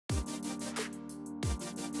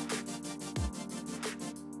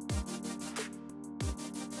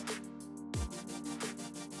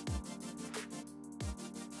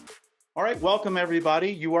All right, welcome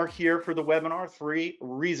everybody. You are here for the webinar, 3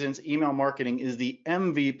 Reasons Email Marketing is the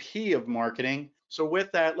MVP of Marketing. So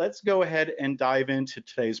with that, let's go ahead and dive into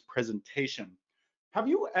today's presentation. Have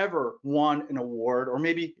you ever won an award or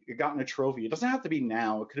maybe you gotten a trophy? It doesn't have to be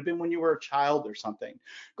now. It could have been when you were a child or something.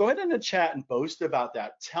 Go ahead in the chat and boast about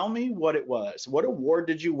that. Tell me what it was. What award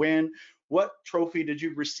did you win? What trophy did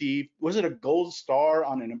you receive? Was it a gold star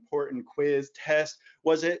on an important quiz test?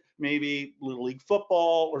 Was it maybe Little League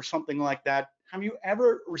football or something like that? Have you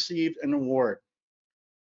ever received an award?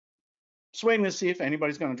 Just waiting to see if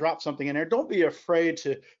anybody's going to drop something in there. Don't be afraid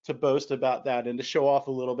to boast about that and to show off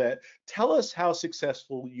a little bit. Tell us how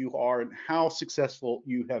successful you are and how successful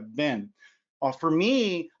you have been. For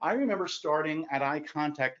me, I remember starting at Eye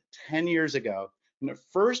Contact 10 years ago. In the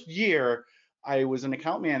first year, I was an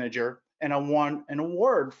account manager and I won an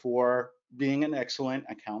award for being an excellent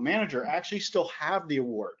account manager. I actually still have the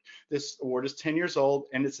award. This award is 10 years old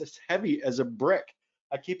and it's as heavy as a brick.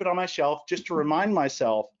 I keep it on my shelf just to remind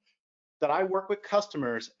myself that I work with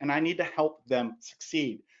customers and I need to help them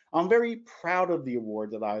succeed. I'm very proud of the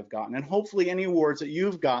award that I've gotten, and hopefully any awards that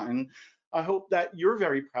you've gotten, I hope that you're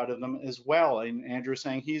very proud of them as well. And Andrew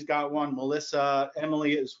saying he's got one, Melissa,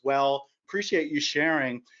 Emily as well. Appreciate you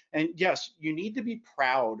sharing. And yes, you need to be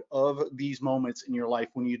proud of these moments in your life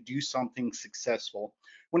when you do something successful.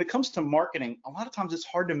 When it comes to marketing, a lot of times it's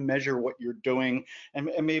hard to measure what you're doing, and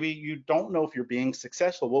maybe you don't know if you're being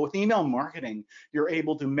successful. Well, with email marketing, you're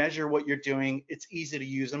able to measure what you're doing. It's easy to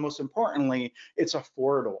use, and most importantly, it's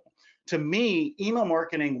affordable. To me, email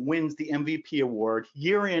marketing wins the MVP award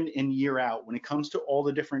year in and year out when it comes to all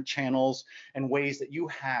the different channels and ways that you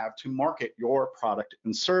have to market your product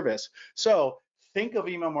and service. So think of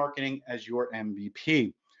email marketing as your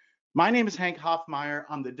MVP. My name is Hank Hoffmeier.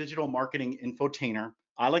 I'm the digital marketing infotainer.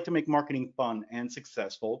 I like to make marketing fun and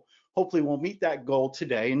successful. Hopefully we'll meet that goal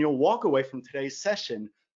today and you'll walk away from today's session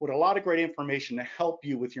with a lot of great information to help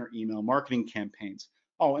you with your email marketing campaigns.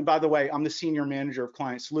 Oh, and by the way, I'm the Senior Manager of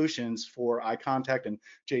Client Solutions for Eye Contact and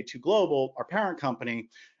J2 Global, our parent company.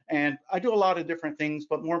 And I do a lot of different things,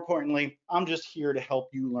 but more importantly, I'm just here to help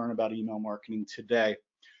you learn about email marketing today.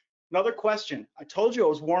 Another question. I told you I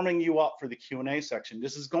was warming you up for the Q&A section.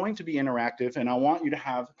 This is going to be interactive and I want you to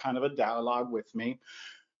have kind of a dialogue with me.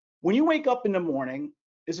 When you wake up in the morning,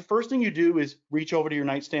 is the first thing you do is reach over to your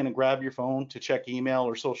nightstand and grab your phone to check email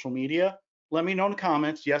or social media? Let me know in the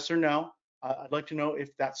comments, yes or no. I'd like to know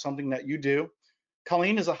if that's something that you do.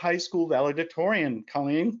 Colleen is a high school valedictorian.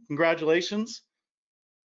 Colleen, congratulations.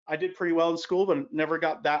 I did pretty well in school, but never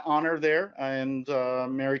got that honor there. And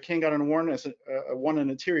Mary King got an award as won an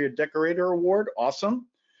interior decorator award. Awesome.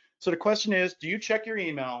 So the question is, do you check your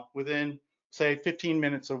email within, say, 15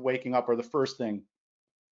 minutes of waking up, or the first thing?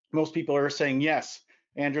 Most people are saying yes.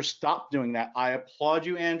 Andrew, stop doing that. I applaud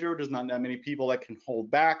you, Andrew. There's not that many people that can hold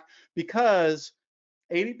back because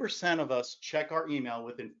 80% of us check our email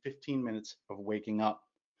within 15 minutes of waking up.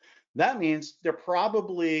 That means they're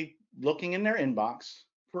probably looking in their inbox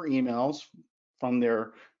for emails from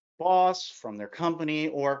their boss, from their company,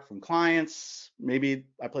 or from clients. Maybe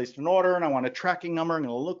I placed an order and I want a tracking number. I'm going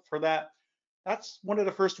to look for that. That's one of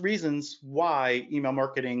the first reasons why email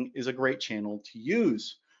marketing is a great channel to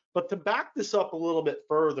use. But to back this up a little bit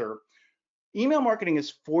further, email marketing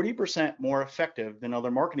is 40% more effective than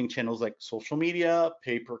other marketing channels like social media,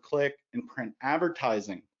 pay-per-click, and print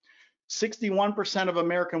advertising. 61% of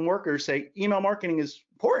American workers say email marketing is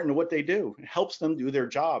important to what they do. It helps them do their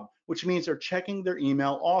job, which means they're checking their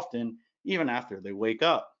email often, even after they wake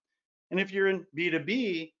up. And if you're in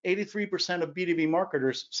B2B, 83% of B2B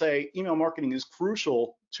marketers say email marketing is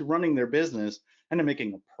crucial to running their business and to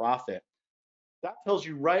making a profit. That tells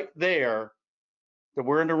you right there that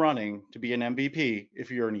we're in the running to be an MVP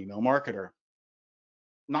if you're an email marketer.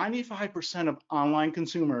 95% of online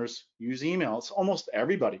consumers use email. It's almost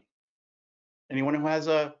everybody. Anyone who has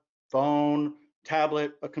a phone,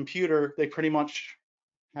 tablet, a computer, they pretty much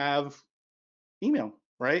have email,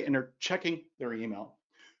 right? And they're checking their email.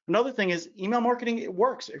 Another thing is email marketing, it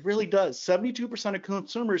works. It really does. 72% of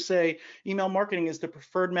consumers say email marketing is the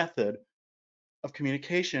preferred method of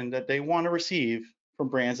communication that they want to receive from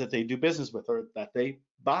brands that they do business with or that they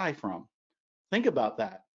buy from. Think about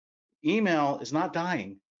that. Email is not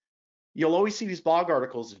dying. You'll always see these blog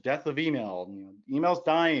articles, the death of email, email's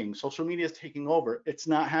dying, social media is taking over. It's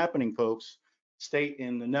not happening, folks. Stay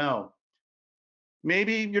in the know.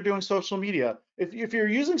 Maybe you're doing social media. If you're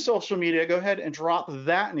using social media, go ahead and drop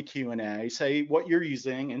that in the Q&A. Say what you're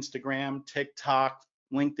using, Instagram, TikTok,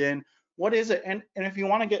 LinkedIn. What is it? And if you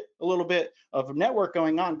want to get a little bit of network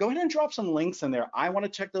going on, go ahead and drop some links in there. I want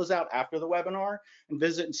to check those out after the webinar and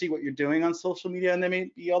visit and see what you're doing on social media. And then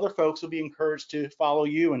maybe other folks will be encouraged to follow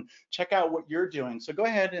you and check out what you're doing. So go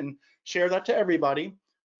ahead and share that to everybody.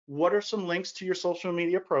 What are some links to your social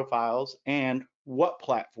media profiles and what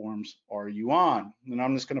platforms are you on? And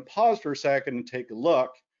I'm just going to pause for a second and take a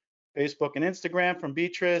look. Facebook and Instagram from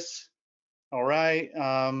Beatrice. All right.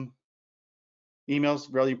 Emails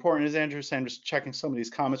really important, as Andrew said. I'm just checking some of these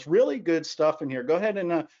comments. Really good stuff in here. Go ahead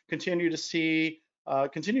and continue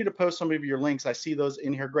to post some of your links. I see those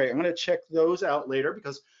in here. Great. I'm going to check those out later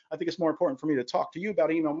because I think it's more important for me to talk to you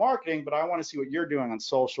about email marketing, but I want to see what you're doing on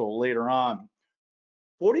social later on.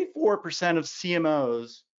 44% of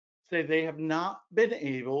CMOs say they have not been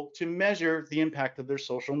able to measure the impact of their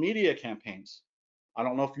social media campaigns. I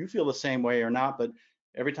don't know if you feel the same way or not, but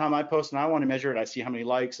every time I post and I want to measure it, I see how many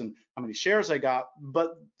likes and how many shares I got,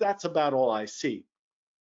 but that's about all I see.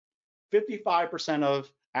 55%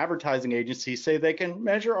 of advertising agencies say they can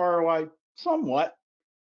measure ROI somewhat.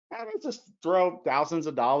 I don't just throw thousands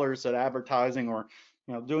of dollars at advertising or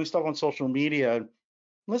doing stuff on social media.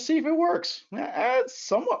 Let's see if it works. It's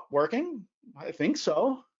somewhat working. I think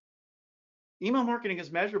so. Email marketing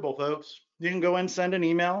is measurable, folks. You can go and send an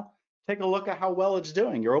email, take a look at how well it's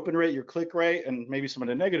doing, your open rate, your click rate, and maybe some of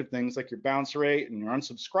the negative things like your bounce rate and your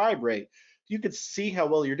unsubscribe rate. You could see how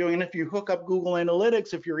well you're doing. And if you hook up Google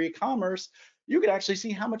Analytics, if you're e-commerce, you could actually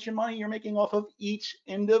see how much money you're making off of each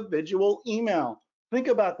individual email. Think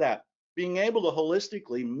about that, being able to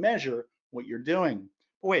holistically measure what you're doing.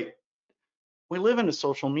 But wait, we live in a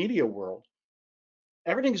social media world.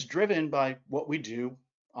 Everything's driven by what we do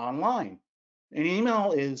online. An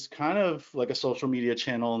email is kind of like a social media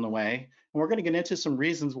channel in a way. And we're going to get into some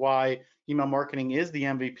reasons why email marketing is the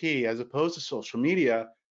MVP as opposed to social media.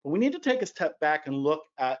 But we need to take a step back and look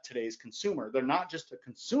at today's consumer. They're not just a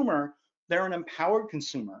consumer, they're an empowered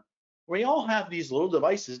consumer. We all have these little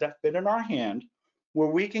devices that fit in our hand where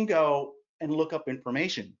we can go and look up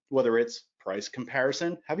information, whether it's price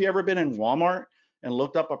comparison. Have you ever been in Walmart and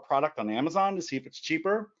looked up a product on Amazon to see if it's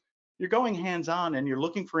cheaper? You're going hands-on and you're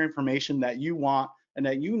looking for information that you want and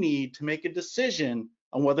that you need to make a decision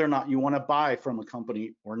on whether or not you want to buy from a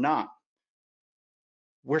company or not.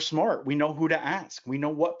 We're smart. We know who to ask. We know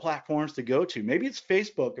what platforms to go to. Maybe it's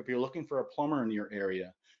Facebook if you're looking for a plumber in your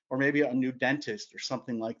area, or maybe a new dentist or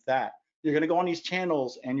something like that. You're going to go on these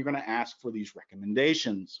channels and you're going to ask for these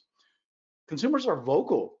recommendations. Consumers are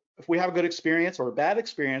vocal. If we have a good experience or a bad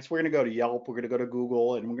experience, we're going to go to Yelp, we're going to go to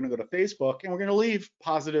Google, and we're going to go to Facebook, and we're going to leave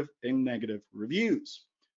positive and negative reviews.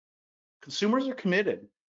 Consumers are committed.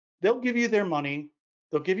 They'll give you their money,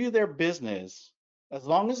 they'll give you their business, as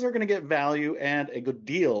long as they're going to get value and a good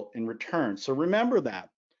deal in return. So remember that.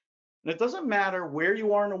 And it doesn't matter where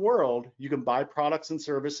you are in the world, you can buy products and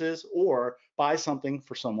services or buy something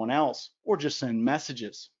for someone else, or just send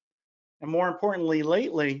messages. And more importantly,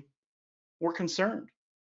 lately, we're concerned.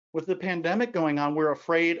 With the pandemic going on, we're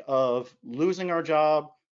afraid of losing our job,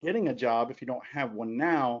 getting a job if you don't have one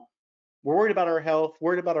now. We're worried about our health,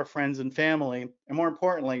 worried about our friends and family, and more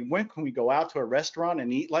importantly, when can we go out to a restaurant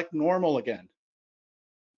and eat like normal again?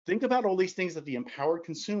 Think about all these things that the empowered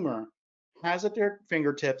consumer has at their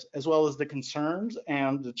fingertips, as well as the concerns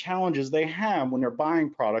and the challenges they have when they're buying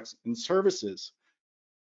products and services.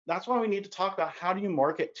 That's why we need to talk about how do you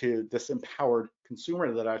market to this empowered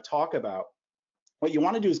consumer that I talk about. What you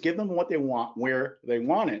want to do is give them what they want, where they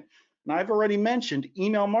want it. And I've already mentioned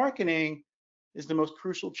email marketing is the most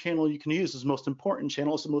crucial channel you can use. It's the most important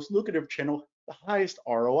channel. It's the most lucrative channel, the highest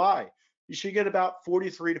ROI. You should get about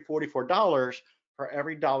 $43 to $44 for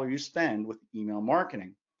every dollar you spend with email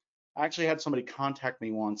marketing. I actually had somebody contact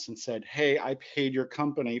me once and said, hey, I paid your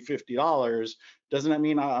company $50. Doesn't that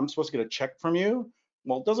mean I'm supposed to get a check from you?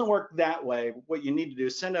 Well, it doesn't work that way. What you need to do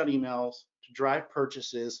is send out emails to drive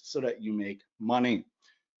purchases so that you make money.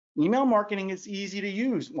 Email marketing is easy to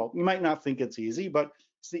use. Well, you might not think it's easy, but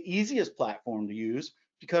it's the easiest platform to use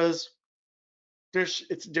because there's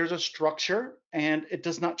a structure and it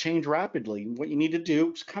does not change rapidly. What you need to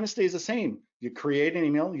do kind of stays the same. You create an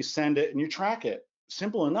email, you send it, and you track it.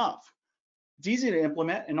 Simple enough. It's easy to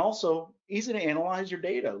implement and also easy to analyze your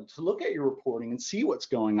data, to look at your reporting and see what's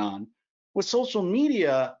going on. With social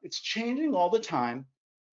media, it's changing all the time.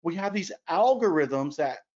 We have these algorithms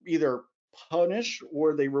that either punish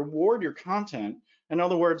or they reward your content. In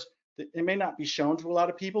other words, it may not be shown to a lot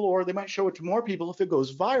of people, or they might show it to more people if it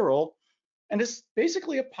goes viral. And it's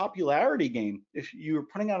basically a popularity game. If you're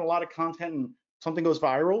putting out a lot of content and something goes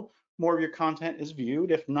viral, more of your content is viewed.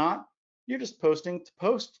 If not, you're just posting to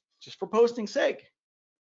post, just for posting's sake.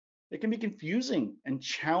 It can be confusing and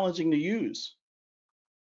challenging to use.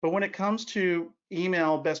 But when it comes to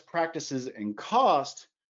email best practices and cost,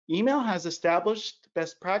 email has established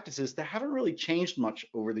best practices that haven't really changed much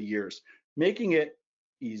over the years, making it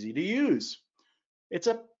easy to use. It's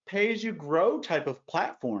a pay as you grow type of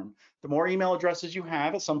platform. The more email addresses you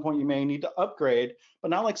have, at some point you may need to upgrade, but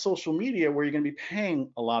not like social media where you're going to be paying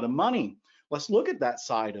a lot of money. Let's look at that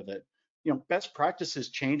side of it. Best practices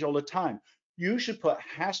change all the time. You should put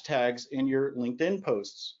hashtags in your LinkedIn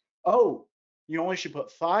posts. Oh, you only should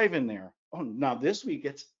put 5 in there. Oh, now this week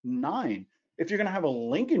it's 9. If you're going to have a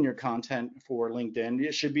link in your content for LinkedIn,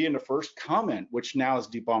 it should be in the first comment, which now is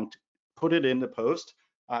debunked. Put it in the post.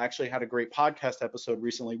 I actually had a great podcast episode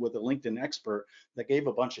recently with a LinkedIn expert that gave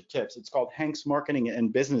a bunch of tips. It's called Hank's Marketing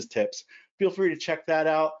and Business Tips. Feel free to check that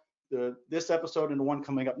out. This episode and the one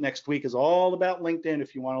coming up next week is all about LinkedIn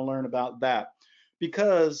if you want to learn about that.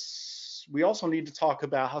 Because we also need to talk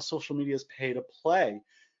about how social media is pay to play.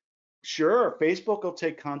 Sure, Facebook will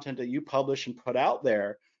take content that you publish and put out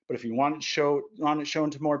there, but if you want it shown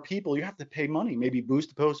to more people, you have to pay money. Maybe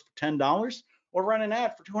boost a post for $10 or run an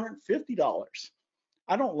ad for $250.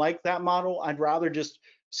 I don't like that model. I'd rather just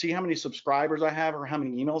see how many subscribers I have or how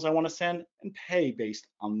many emails I want to send and pay based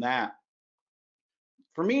on that.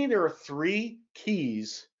 For me, there are 3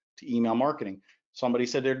 keys to email marketing. Somebody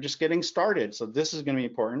said they're just getting started, so this is going to be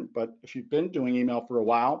important, but if you've been doing email for a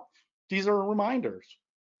while, these are reminders.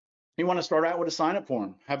 You want to start out with a sign up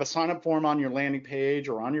form. Have a sign up form on your landing page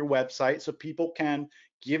or on your website so people can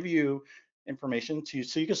give you information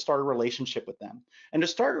so you can start a relationship with them. And to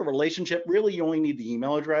start a relationship, really you only need the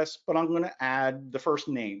email address, but I'm going to add the first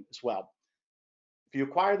name as well. If you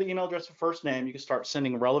acquire the email address and first name, you can start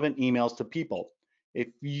sending relevant emails to people. If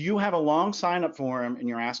you have a long sign up form and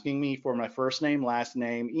you're asking me for my first name, last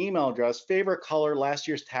name, email address, favorite color, last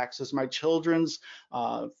year's taxes, my children's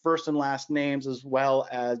first and last names, as well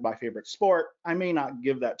as my favorite sport, I may not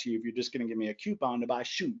give that to you if you're just going to give me a coupon to buy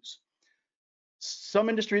shoes. Some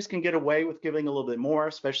industries can get away with giving a little bit more,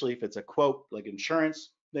 especially if it's a quote like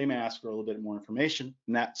insurance. They may ask for a little bit more information,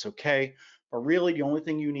 and that's okay. But really, the only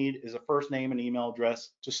thing you need is a first name and email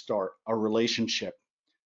address to start a relationship.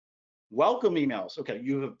 Welcome emails. Okay,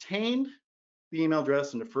 you've obtained the email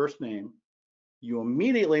address and the first name. You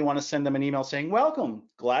immediately want to send them an email saying, welcome,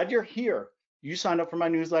 glad you're here. You signed up for my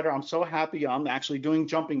newsletter. I'm so happy I'm actually doing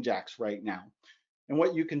jumping jacks right now. And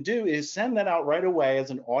what you can do is send that out right away as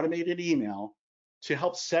an automated email to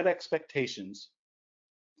help set expectations.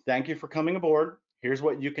 Thank you for coming aboard. Here's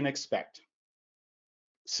what you can expect.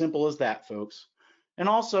 Simple as that, folks. And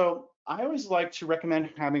also, I always like to recommend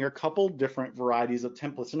having a couple different varieties of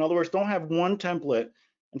templates. In other words, don't have one template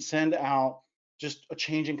and send out just a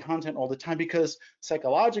change in content all the time, because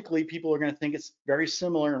psychologically people are going to think it's very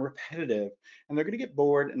similar and repetitive, and they're going to get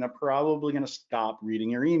bored and they're probably going to stop reading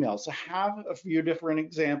your emails. So have a few different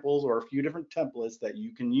examples or a few different templates that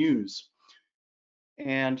you can use.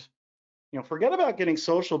 And forget about getting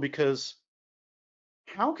social, because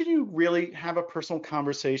how can you really have a personal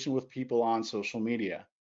conversation with people on social media?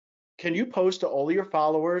 Can you post to all of your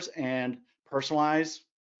followers and personalize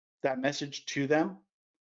that message to them?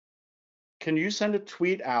 Can you send a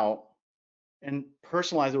tweet out and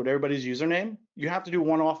personalize it with everybody's username? You have to do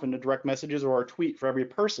one off in the direct messages or a tweet for every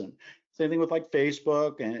person. Same thing with like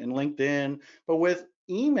Facebook and LinkedIn. But with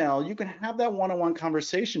email, you can have that one-on-one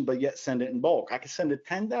conversation, but yet send it in bulk. I can send it to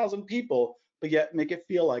 10,000 people, but yet make it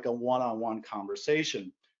feel like a one-on-one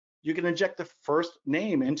conversation. You can inject the first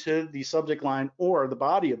name into the subject line or the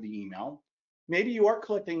body of the email. Maybe you are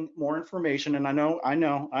collecting more information, and I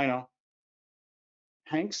know.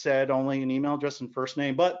 Hank said only an email address and first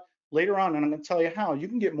name, but later on, and I'm going to tell you how, you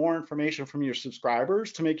can get more information from your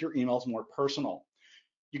subscribers to make your emails more personal.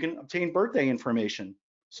 You can obtain birthday information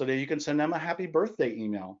so that you can send them a happy birthday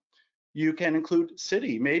email. You can include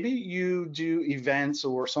city. Maybe you do events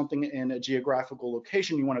or something in a geographical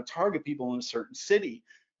location. You want to target people in a certain city.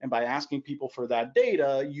 And by asking people for that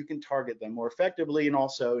data, you can target them more effectively and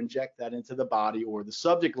also inject that into the body or the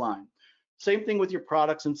subject line. Same thing with your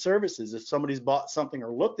products and services. If somebody's bought something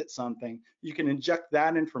or looked at something, you can inject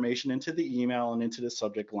that information into the email and into the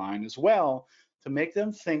subject line as well to make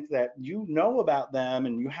them think that you know about them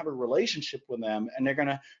and you have a relationship with them, and they're going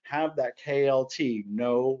to have that KLT,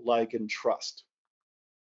 know, like, and trust.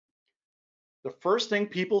 The first thing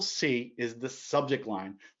people see is the subject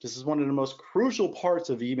line. This is one of the most crucial parts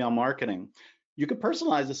of email marketing. You could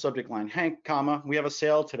personalize the subject line. Hank, comma, we have a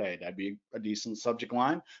sale today. That'd be a decent subject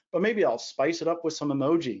line, but maybe I'll spice it up with some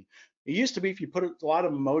emoji. It used to be if you put a lot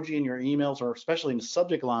of emoji in your emails, or especially in the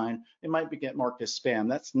subject line, it might get marked as spam.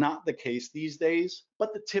 That's not the case these days.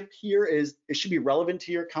 But the tip here is it should be relevant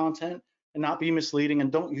to your content and not be misleading,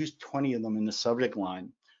 and don't use 20 of them in the subject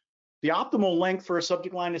line. The optimal length for a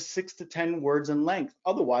subject line is 6 to 10 words in length.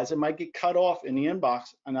 Otherwise, it might get cut off in the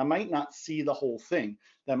inbox and I might not see the whole thing.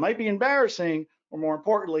 That might be embarrassing, or more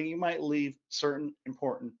importantly, you might leave certain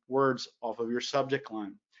important words off of your subject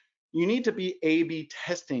line. You need to be A/B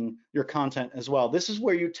testing your content as well. This is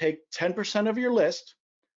where you take 10% of your list,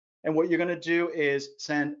 and what you're going to do is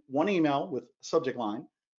send one email with a subject line.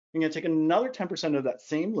 You're going to take another 10% of that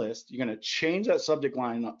same list. You're going to change that subject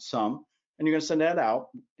line up some, and you're going to send that out.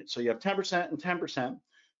 So you have 10% and 10%.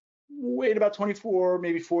 Wait about 24,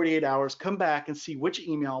 maybe 48 hours, come back and see which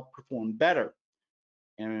email performed better.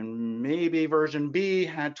 And maybe version B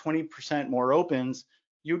had 20% more opens.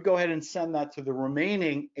 You'd go ahead and send that to the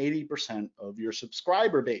remaining 80% of your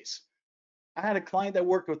subscriber base. I had a client that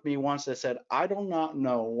worked with me once that said, I do not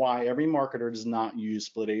know why every marketer does not use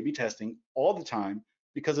split A/B testing all the time,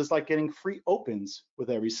 because it's like getting free opens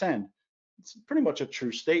with every send. It's pretty much a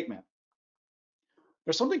true statement.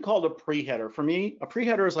 There's something called a pre-header. For me, a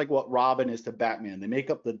pre-header is like what Robin is to Batman. They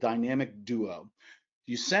make up the dynamic duo.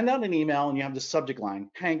 You send out an email and you have the subject line,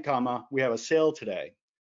 Hank, comma, we have a sale today.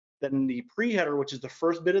 Then the pre-header, which is the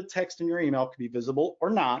first bit of text in your email, could be visible or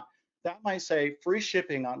not. That might say free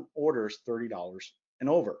shipping on orders $30 and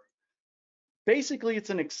over. Basically, it's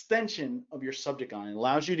an extension of your subject line. It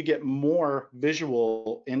allows you to get more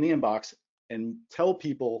visual in the inbox and tell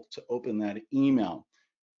people to open that email.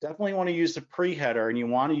 Definitely want to use the pre-header, and you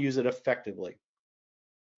want to use it effectively.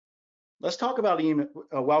 Let's talk about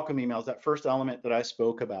welcome emails, that first element that I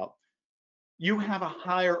spoke about. You have a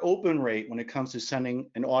higher open rate when it comes to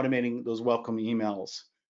sending and automating those welcome emails.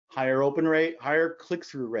 Higher open rate, higher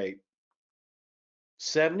click-through rate.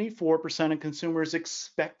 74% of consumers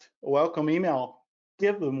expect a welcome email.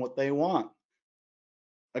 Give them what they want.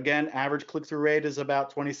 Again, average click-through rate is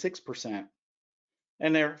about 26%.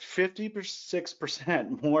 And they're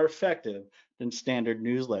 56% more effective than standard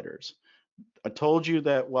newsletters. I told you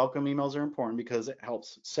that welcome emails are important because it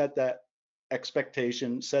helps set that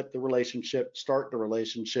expectation, set the relationship, start the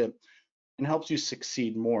relationship, and helps you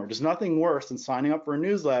succeed more. There's nothing worse than signing up for a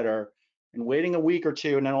newsletter and waiting a week or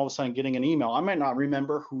two and then all of a sudden getting an email. I might not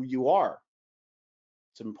remember who you are.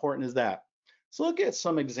 It's important as that. So look at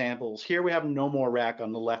some examples. Here we have No More Rack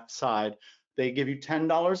on the left side. They give you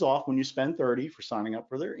 $10 off when you spend $30 for signing up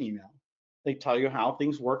for their email. They tell you how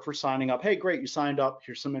things work for signing up. Hey, great, you signed up.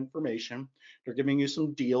 Here's some information. They're giving you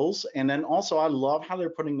some deals. And then also, I love how they're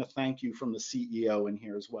putting the thank you from the CEO in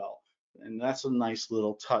here as well. And that's a nice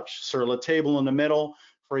little touch. Serla table in the middle,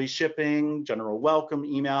 free shipping, general welcome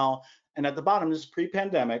email. And at the bottom, this is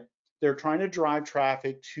pre-pandemic. They're trying to drive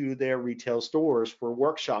traffic to their retail stores for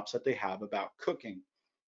workshops that they have about cooking.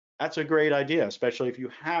 That's a great idea, especially if you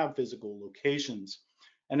have physical locations.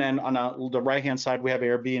 And then on the right-hand side, we have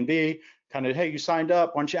Airbnb, kind of, hey, you signed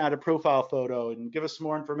up, why don't you add a profile photo and give us some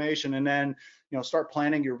more information, and then start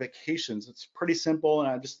planning your vacations. It's pretty simple, and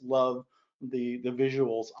I just love the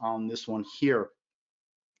visuals on this one here.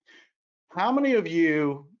 How many of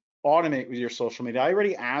you automate with your social media? I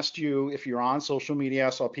already asked you if you're on social media.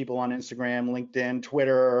 I saw people on Instagram, LinkedIn,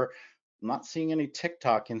 Twitter. I'm not seeing any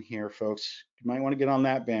TikTok in here, folks. You might want to get on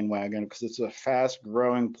that bandwagon because it's a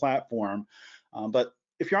fast-growing platform. But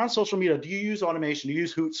if you're on social media, do you use automation? Do you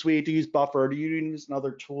use Hootsuite? Do you use Buffer? Do you use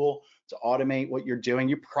another tool to automate what you're doing?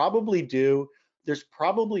 You probably do. There's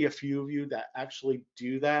probably a few of you that actually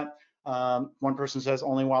do that. One person says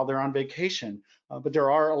only while they're on vacation, but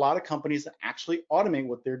there are a lot of companies that actually automate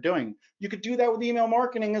what they're doing. You could do that with email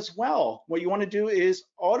marketing as well. What you want to do is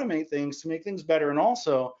automate things to make things better, and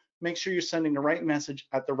also make sure you're sending the right message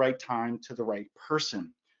at the right time to the right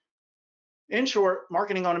person. In short,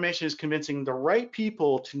 marketing automation is convincing the right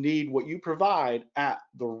people to need what you provide at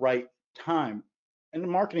the right time. And the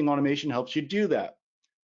marketing automation helps you do that.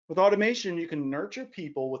 With automation, you can nurture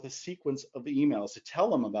people with a sequence of emails to tell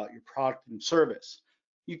them about your product and service.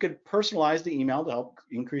 You could personalize the email to help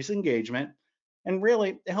increase engagement. And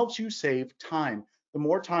really, it helps you save time. The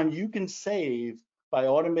more time you can save by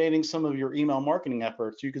automating some of your email marketing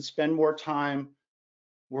efforts, you can spend more time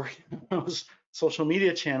working on those social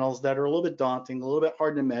media channels that are a little bit daunting, a little bit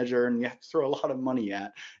hard to measure, and you have to throw a lot of money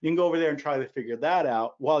at. You can go over there and try to figure that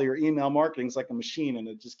out while your email marketing is like a machine and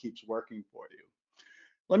it just keeps working for you.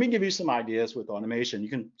 Let me give you some ideas with automation. You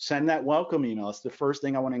can send that welcome email. It's the first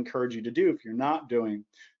thing I want to encourage you to do if you're not doing.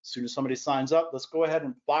 As soon as somebody signs up, let's go ahead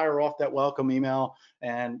and fire off that welcome email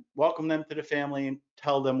and welcome them to the family and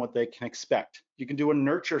tell them what they can expect. You can do a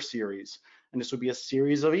nurture series, and this would be a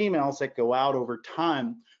series of emails that go out over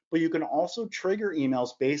time, but you can also trigger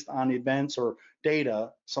emails based on events or data,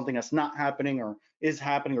 something that's not happening or is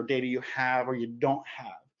happening, or data you have or you don't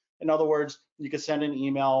have. In other words, you could send an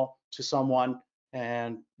email to someone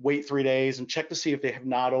and wait 3 days and check to see if they have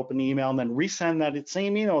not opened the email, and then resend that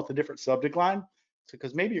same email with a different subject line.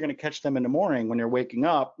 Because maybe you're going to catch them in the morning when they're waking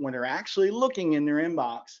up, when they're actually looking in their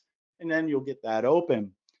inbox, and then you'll get that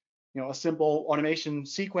open. A simple automation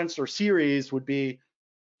sequence or series would be: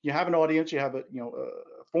 you have an audience, you have a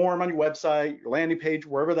form on your website, your landing page,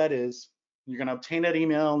 wherever that is. You're going to obtain that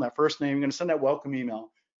email and that first name. You're going to send that welcome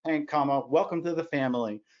email, and welcome to the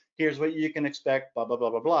family. Here's what you can expect, blah blah blah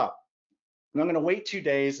blah blah. And I'm going to wait 2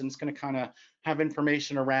 days, and it's going to kind of have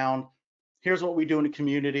information around: here's what we do in the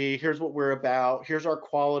community, here's what we're about, here's our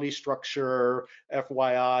quality structure,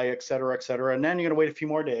 FYI, et cetera, et cetera. And then you're going to wait a few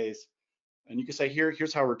more days, and you can say,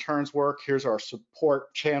 here's how returns work, here's our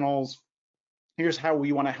support channels, here's how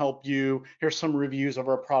we want to help you, here's some reviews of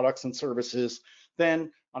our products and services.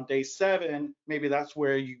 Then on day 7, maybe that's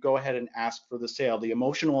where you go ahead and ask for the sale, the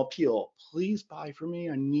emotional appeal. Please buy from me,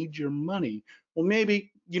 I need your money. Well,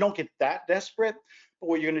 maybe you don't get that desperate, but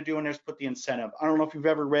what you're going to do in there is put the incentive. I don't know if you've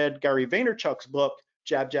ever read Gary Vaynerchuk's book,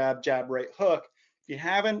 Jab, Jab, Jab, Right Hook. If you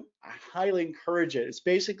haven't, I highly encourage it. It's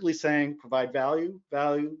basically saying provide value,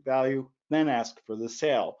 value, value, then ask for the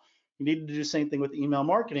sale. You need to do the same thing with email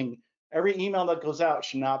marketing. Every email that goes out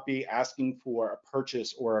should not be asking for a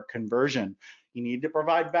purchase or a conversion. You need to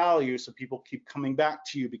provide value so people keep coming back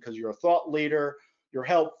to you because you're a thought leader, you're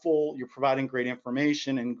helpful, you're providing great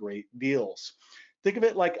information and great deals. Think of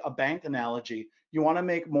it like a bank analogy. You want to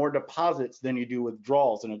make more deposits than you do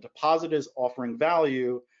withdrawals, and a deposit is offering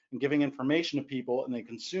value and giving information to people and they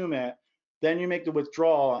consume it. Then you make the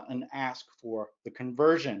withdrawal and ask for the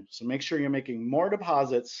conversion. So make sure you're making more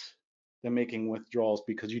deposits than making withdrawals,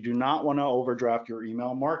 because you do not want to overdraft your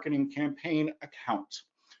email marketing campaign account.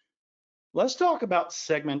 Let's talk about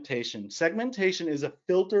segmentation. Segmentation is a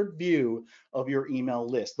filtered view of your email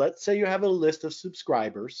list. Let's say you have a list of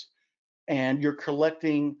subscribers and you're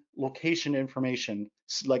collecting location information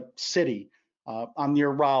like city. I'm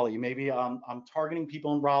near Raleigh. Maybe I'm targeting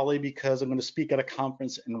people in Raleigh because I'm going to speak at a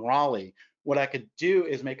conference in Raleigh. What I could do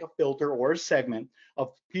is make a filter or a segment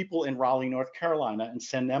of people in Raleigh, North Carolina, and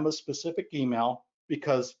send them a specific email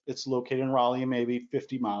because it's located in Raleigh and maybe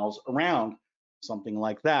 50 miles around, something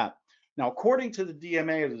like that. Now, according to the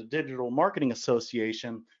DMA, or the Digital Marketing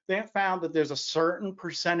Association, they have found that there's a certain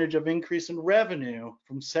percentage of increase in revenue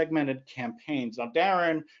from segmented campaigns. Now,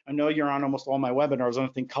 Darren, I know you're on almost all my webinars, and I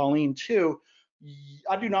think Colleen too.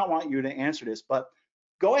 I do not want you to answer this, but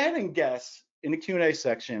go ahead and guess in the Q&A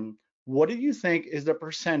section, what do you think is the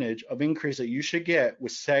percentage of increase that you should get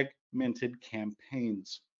with segmented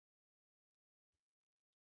campaigns?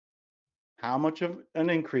 How much of an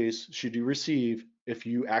increase should you receive if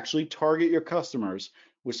you actually target your customers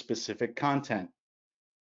with specific content?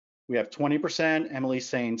 We have 20%, Emily's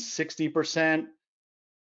saying 60%,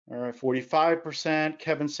 all right, 45%,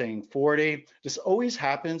 Kevin's saying 40. This always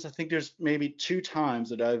happens. I think there's maybe 2 times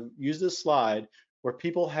that I've used this slide where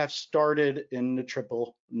people have started in the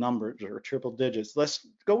triple numbers or triple digits. Let's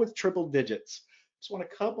go with triple digits. Just want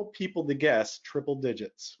a couple people to guess triple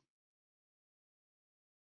digits.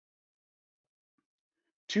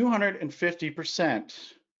 250%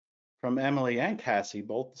 from Emily and Cassie,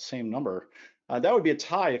 both the same number. That would be a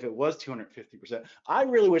tie if it was 250%. I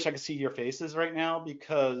really wish I could see your faces right now,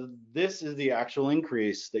 because this is the actual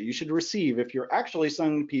increase that you should receive if you're actually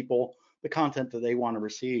sending people the content that they want to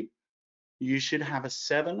receive. You should have a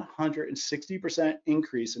 760%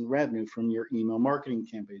 increase in revenue from your email marketing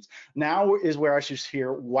campaigns. Now is where I should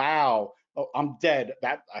hear, wow, oh, I'm dead.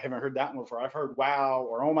 That I haven't heard that one before. I've heard wow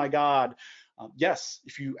or oh my God. Yes,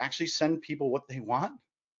 if you actually send people what they want,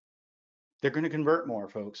 they're going to convert more,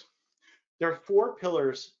 folks. There are 4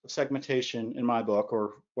 pillars of segmentation in my book,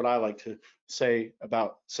 or what I like to say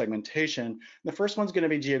about segmentation. The first one's going to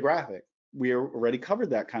be geographic. We already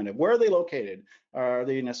covered that kind of. Where are they located? Are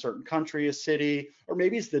they in a certain country, a city, or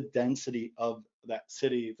maybe it's the density of that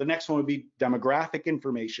city? The next one would be demographic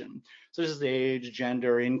information, such as age,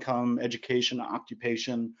 gender, income, education,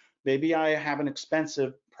 occupation. Maybe I have an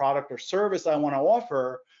expensive product or service I want to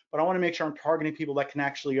offer, but I want to make sure I'm targeting people that can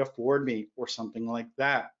actually afford me, or something like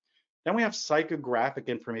that. Then we have psychographic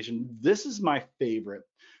information. This is my favorite.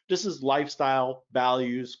 This is lifestyle,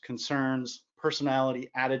 values, concerns, personality,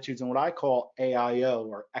 attitudes, and what I call AIO,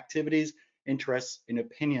 or activities, interests, and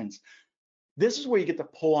opinions. This is where you get to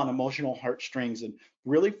pull on emotional heartstrings and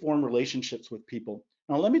really form relationships with people.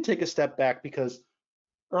 Now, let me take a step back, because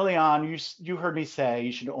early on, you heard me say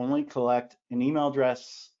you should only collect an email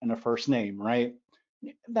address and a first name, right?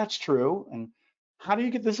 That's true. And how do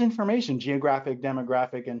you get this information? Geographic,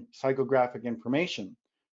 demographic, and psychographic information.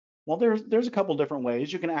 Well, there's a couple different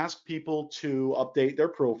ways. You can ask people to update their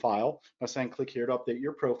profile by saying, click here to update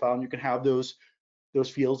your profile, and you can have those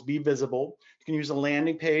fields be visible. You can use a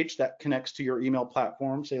landing page that connects to your email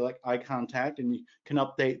platform, say like iContact, and you can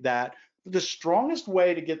update that. But the strongest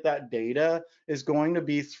way to get that data is going to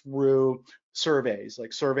be through surveys,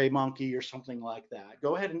 like SurveyMonkey or something like that.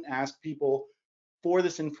 Go ahead and ask people for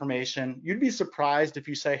this information. You'd be surprised if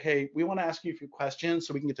you say, hey, we want to ask you a few questions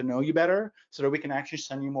so we can get to know you better, so that we can actually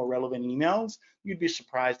send you more relevant emails. You'd be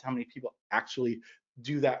surprised how many people actually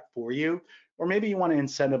do that for you. Or maybe you want to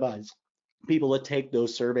incentivize people to take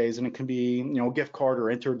those surveys, and it can be, a gift card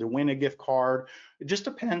or enter to win a gift card. It just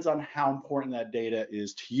depends on how important that data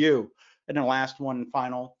is to you. And the last one and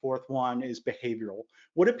final, fourth one, is behavioral.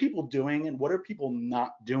 What are people doing and what are people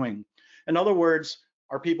not doing? In other words,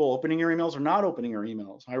 are people opening your emails or not opening your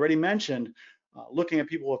emails? I already mentioned looking at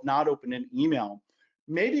people who have not opened an email.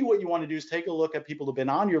 Maybe what you want to do is take a look at people who've been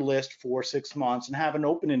on your list for 6 months and haven't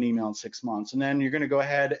opened an email in 6 months. And then you're going to go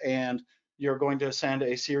ahead and you're going to send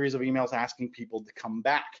a series of emails asking people to come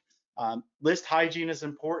back. List hygiene is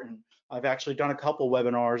important. I've actually done a couple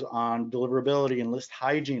webinars on deliverability and list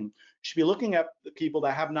hygiene. You should be looking at the people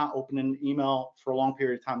that have not opened an email for a long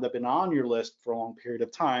period of time, that have been on your list for a long period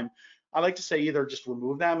of time. I like to say either just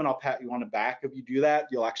remove them and I'll pat you on the back. If you do that,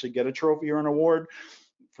 you'll actually get a trophy or an award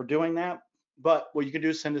for doing that. But what you can do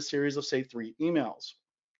is send a series of, say, 3 emails.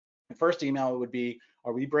 The first email would be,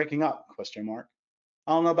 are we breaking up? Question mark.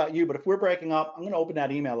 I don't know about you, but if we're breaking up, I'm going to open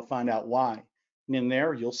that email to find out why. And in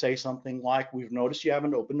there, you'll say something like, we've noticed you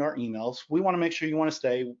haven't opened our emails. We want to make sure you want to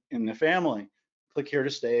stay in the family. Click here to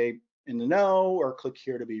stay in the know, or click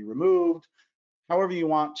here to be removed. However you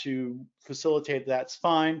want to facilitate that's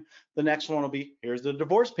fine. The next one will be, here's the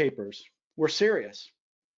divorce papers. We're serious.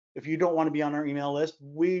 If you don't want to be on our email list,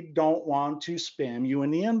 we don't want to spam you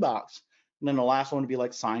in the inbox. And then the last one would be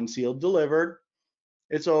like, signed, sealed, delivered.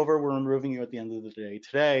 It's over, we're removing you at the end of the day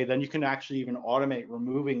today. Then you can actually even automate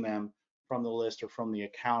removing them from the list or from the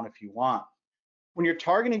account if you want. When you're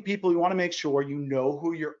targeting people, you want to make sure you know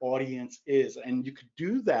who your audience is. And you could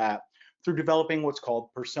do that through developing what's called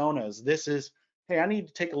personas. This is, hey, I need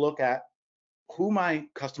to take a look at who my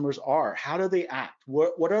customers are. How do they act?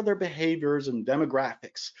 What are their behaviors and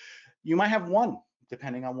demographics? You might have one,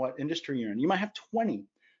 depending on what industry you're in. You might have 20.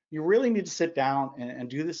 You really need to sit down and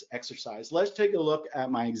do this exercise. Let's take a look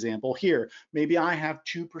at my example here. Maybe I have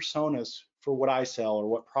 2 personas for what I sell or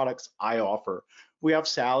what products I offer. We have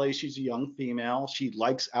Sally. She's a young female. She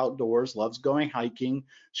likes outdoors, loves going hiking.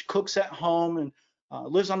 She cooks at home and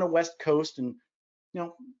lives on the West Coast, and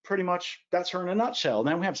pretty much that's her in a nutshell.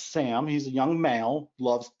 Then we have Sam. He's a young male,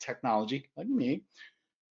 loves technology like me,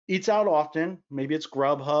 eats out often. Maybe it's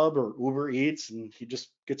Grubhub or Uber Eats, and he just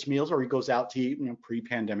gets meals, or he goes out to eat,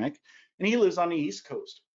 pre-pandemic. And he lives on the East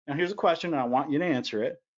Coast. Now here's a question, and I want you to answer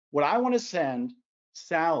it. Would I want to send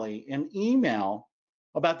Sally an email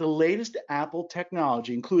about the latest Apple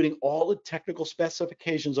technology, including all the technical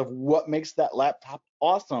specifications of what makes that laptop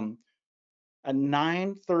awesome, at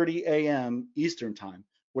 9:30 a.m. Eastern time?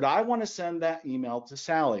 Would I want to send that email to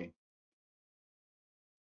Sally?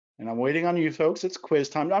 And I'm waiting on you folks. It's quiz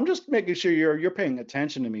time. I'm just making sure you're paying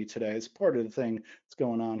attention to me today. It's part of the thing that's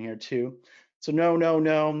going on here too. So no, no,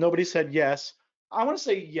 no. Nobody said yes. I want to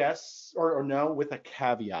say yes or no with a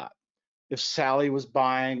caveat. If Sally was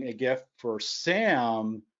buying a gift for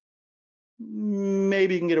Sam,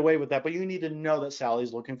 maybe you can get away with that, but you need to know that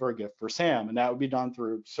Sally's looking for a gift for Sam, and that would be done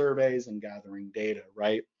through surveys and gathering data,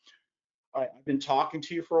 right? All right, I've been talking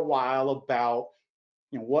to you for a while about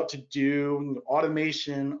what to do,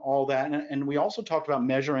 automation, all that. And we also talked about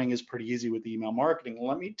measuring is pretty easy with email marketing.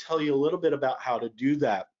 Let me tell you a little bit about how to do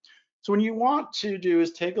that. So when you want to do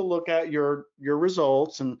is take a look at your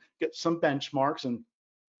results and get some benchmarks. And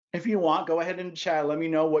if you want, go ahead and chat. Let me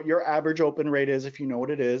know what your average open rate is, if you know what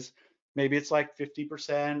it is. Maybe it's like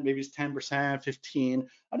 50%, maybe it's 10%, 15.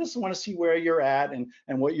 I just want to see where you're at and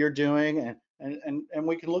what you're doing. And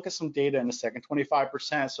we can look at some data in a second.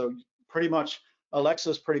 25%. So pretty much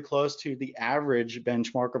Alexa's pretty close to the average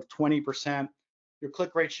benchmark of 20%. Your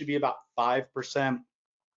click rate should be about 5%.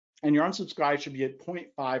 And your unsubscribe should be at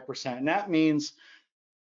 0.5%. And that means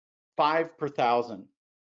 5 per thousand.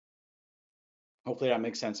 Hopefully that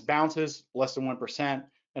makes sense. Bounces less than 1%.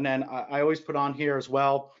 And then I always put on here as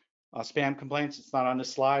well, spam complaints. It's not on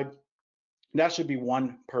this slide. That should be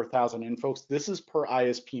 1 per 1,000. And folks, this is per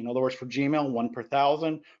ISP. In other words, for Gmail, 1 per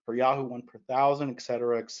 1,000, for Yahoo, 1 per 1,000, et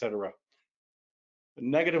cetera, et cetera. The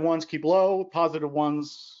negative ones keep low, positive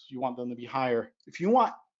ones, you want them to be higher. If you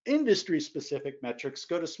want industry-specific metrics,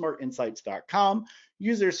 go to smartinsights.com,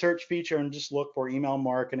 use their search feature, and just look for email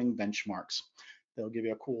marketing benchmarks. They'll give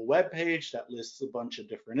you a cool web page that lists a bunch of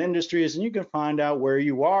different industries, and you can find out where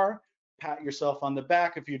you are, pat yourself on the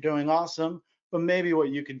back if you're doing awesome, but maybe what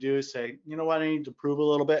you can do is say, you know what, I need to prove a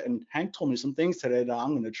little bit, and Hank told me some things today that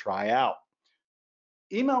I'm going to try out.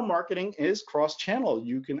 Email marketing is cross-channel.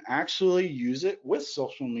 You can actually use it with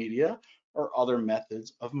social media or other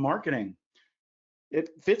methods of marketing. It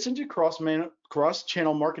fits into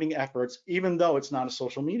cross-channel marketing efforts, even though it's not a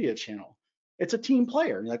social media channel. It's a team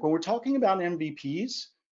player. Like when we're talking about MVPs,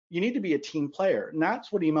 you need to be a team player, and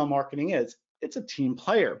that's what email marketing is. It's a team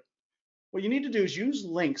player. What you need to do is use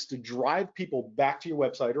links to drive people back to your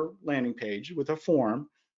website or landing page with a form,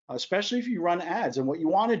 especially if you run ads. And what you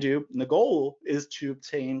want to do, and the goal is to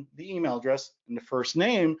obtain the email address and the first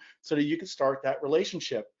name so that you can start that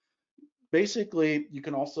relationship. Basically, you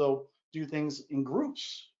can also do things in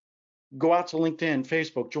groups. Go out to LinkedIn,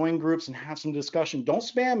 Facebook, join groups and have some discussion. Don't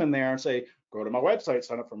spam in there and say, go to my website,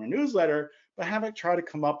 sign up for my newsletter, but have it try to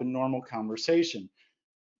come up in normal conversation.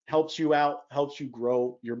 Helps you out, helps you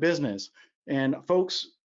grow your business. And folks,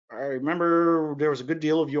 I remember there was a good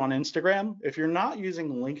deal of you on Instagram. If you're not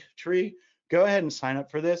using Linktree, go ahead and sign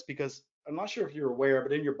up for this, because I'm not sure if you're aware,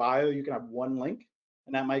 but in your bio, you can have one link,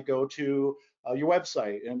 and that might go to your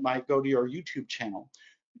website. It might go to your YouTube channel.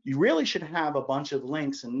 You really should have a bunch of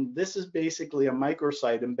links, and this is basically a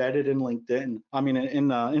microsite embedded in LinkedIn, in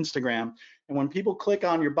Instagram. And when people click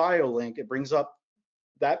on your bio link, it brings up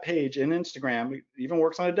that page in Instagram. It even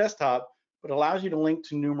works on a desktop, but allows you to link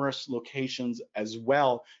to numerous locations as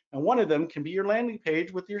well. And one of them can be your landing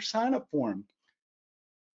page with your sign up form.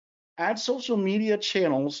 Add social media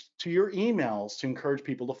channels to your emails to encourage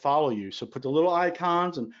people to follow you. So put the little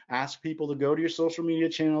icons and ask people to go to your social media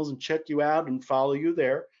channels and check you out and follow you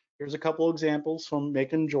there. Here's a couple examples from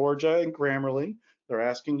Macon, Georgia and Grammarly. They're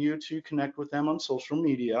asking you to connect with them on social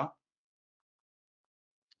media.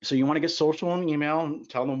 So you want to get social and email and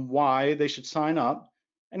tell them why they should sign up,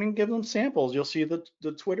 and then give them samples. You'll see the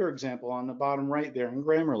Twitter example on the bottom right there in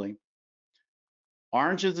Grammarly.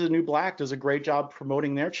 Orange is the New Black does a great job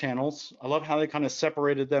promoting their channels. I love how they kind of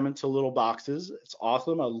separated them into little boxes. It's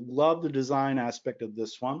awesome. I love the design aspect of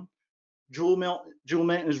this one. Jewel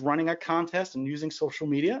Mint is running a contest and using social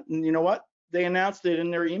media. And you know what? They announced it in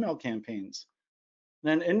their email campaigns.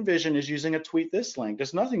 Then Envision is using a tweet this link.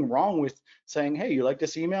 There's nothing wrong with saying, hey, you like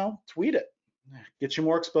this email? Tweet it. Gets you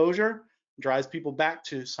more exposure, drives people back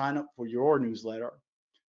to sign up for your newsletter.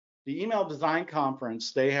 The Email Design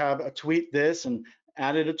Conference, they have a tweet this and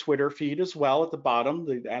added a Twitter feed as well at the bottom.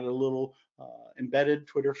 They added a little embedded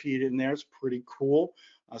Twitter feed in there. It's pretty cool.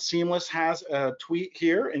 Seamless has a tweet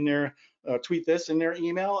here in their tweet this in their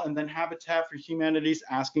email, and then Habitat for Humanity's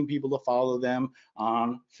asking people to follow them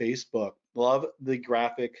on Facebook. Love the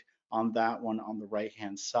graphic on that one on the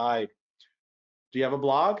right-hand side. Do you have a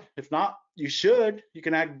blog? If not, you should. You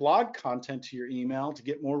can add blog content to your email to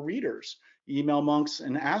get more readers. Email Monks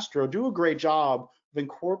and Astro do a great job of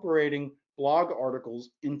incorporating blog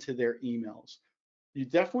articles into their emails. You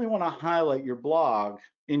definitely want to highlight your blog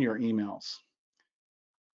in your emails.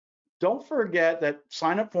 Don't forget that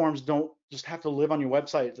sign-up forms don't just have to live on your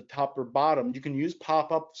website at the top or bottom. You can use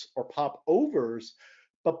pop-ups or pop-overs,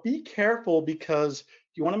 but be careful, because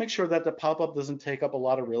you want to make sure that the pop-up doesn't take up a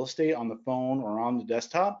lot of real estate on the phone or on the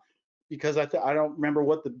desktop, because I don't remember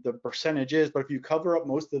what the percentage is, but if you cover up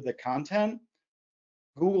most of the content,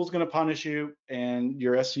 Google's going to punish you and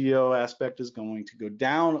your SEO aspect is going to go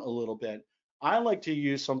down a little bit. I like to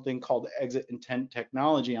use something called exit intent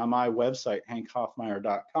technology on my website,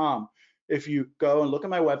 hankhoffmeier.com. If you go and look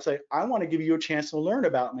at my website, I want to give you a chance to learn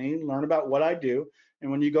about me, learn about what I do.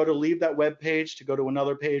 And when you go to leave that web page to go to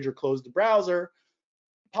another page or close the browser,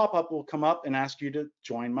 pop-up will come up and ask you to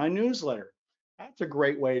join my newsletter. That's a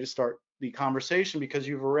great way to start the conversation, because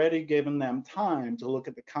you've already given them time to look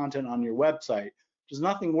at the content on your website. There's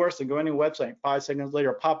nothing worse than going to a website, 5 seconds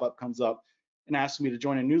later, a pop-up comes up and asks me to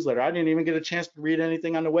join a newsletter. I didn't even get a chance to read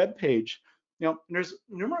anything on the web page. There's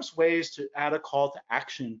numerous ways to add a call to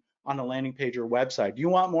action on a landing page or website. Do you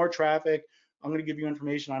want more traffic? I'm going to give you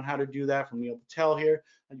information on how to do that from Neil Patel here.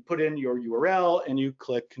 And you put in your URL and you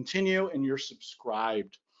click continue and you're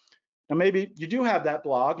subscribed. Now, maybe you do have that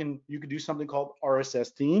blog and you could do something called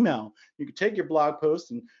RSS to email. You could take your blog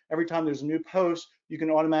post, and every time there's a new post, you can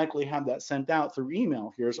automatically have that sent out through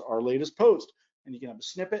email. Here's our latest post. And you can have a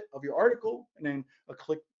snippet of your article and then a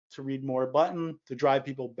click to read more button to drive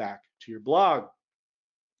people back to your blog.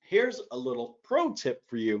 Here's a little pro tip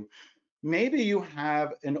for you. Maybe you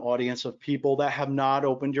have an audience of people that have not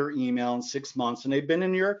opened your email in 6 months and they've been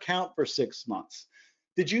in your account for 6 months.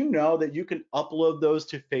 Did you know that you can upload those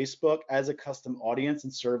to Facebook as a custom audience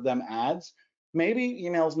and serve them ads? Maybe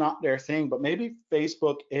email's not their thing, but maybe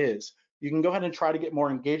Facebook is. You can go ahead and try to get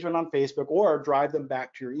more engagement on Facebook or drive them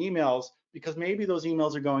back to your emails because maybe those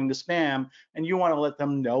emails are going to spam and you want to let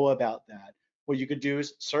them know about that. What you could do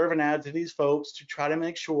is serve an ad to these folks to try to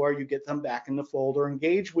make sure you get them back in the fold or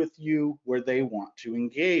engage with you where they want to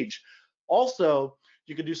engage. Also,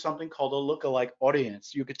 you could do something called a lookalike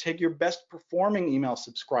audience. You could take your best performing email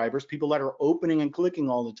subscribers, people that are opening and clicking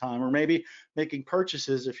all the time, or maybe making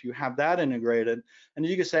purchases if you have that integrated. And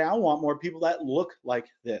you can say, I want more people that look like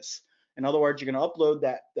this. In other words, you're going to upload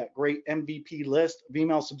that great MVP list of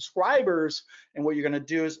email subscribers. And what you're going to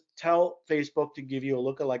do is tell Facebook to give you a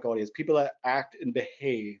lookalike audience, people that act and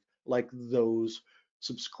behave like those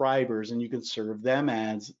subscribers. And you can serve them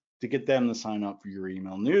ads to get them to sign up for your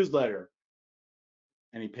email newsletter.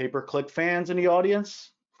 Any pay-per-click fans in the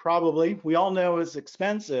audience? Probably. We all know it's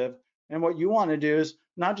expensive. And what you want to do is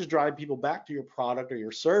not just drive people back to your product or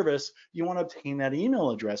your service, you want to obtain that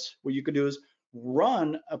email address. What you could do is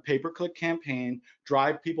run a pay-per-click campaign,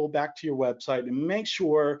 drive people back to your website, and make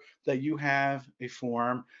sure that you have a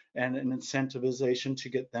form and an incentivization to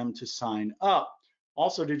get them to sign up.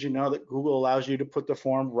 Also, did you know that Google allows you to put the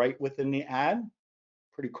form right within the ad?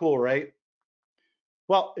 Pretty cool, right?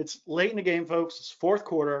 Well, it's late in the game, folks. It's fourth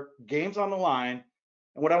quarter, game's on the line.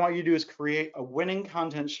 And what I want you to do is create a winning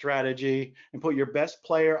content strategy and put your best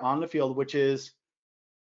player on the field, which is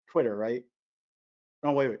Twitter, right?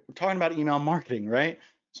 No, wait. We're talking about email marketing, right?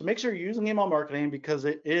 So make sure you're using email marketing because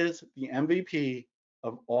it is the MVP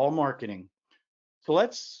of all marketing. So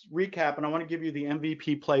let's recap, and I want to give you the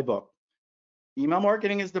MVP playbook. Email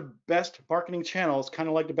marketing is the best marketing channel. It's kind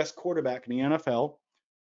of like the best quarterback in the NFL.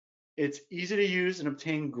 It's easy to use and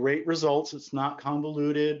obtain great results. It's not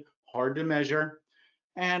convoluted, hard to measure,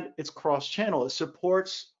 and it's cross-channel. It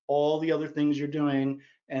supports all the other things you're doing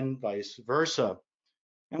and vice versa.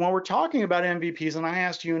 And when we're talking about MVPs, and I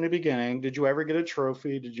asked you in the beginning, did you ever get a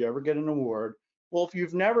trophy? Did you ever get an award? Well, if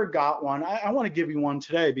you've never got one, I want to give you one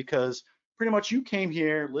today because pretty much you came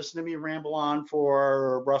here, listened to me ramble on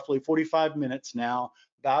for roughly 45 minutes now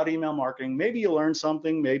about email marketing. Maybe you learned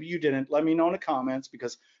something, maybe you didn't. Let me know in the comments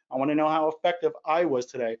because I want to know how effective I was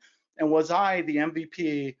today. And was I the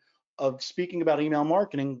MVP of speaking about email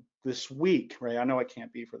marketing this week, right? I know I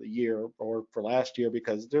can't be for the year or for last year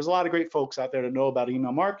because there's a lot of great folks out there to know about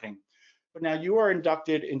email marketing. But now you are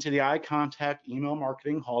inducted into the Eye Contact Email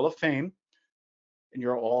Marketing Hall of Fame, and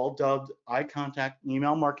you're all dubbed Eye Contact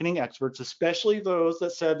email marketing experts, especially those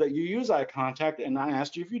that said that you use Eye Contact, and I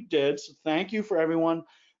asked you if you did. So thank you for everyone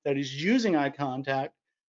that is using Eye Contact.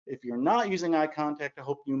 If you're not using Eye Contact, I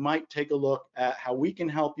hope you might take a look at how we can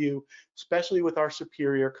help you, especially with our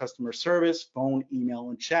superior customer service, phone, email,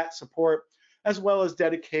 and chat support, as well as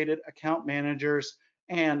dedicated account managers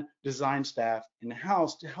and design staff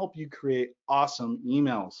in-house to help you create awesome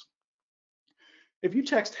emails. If you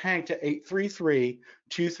text Hank to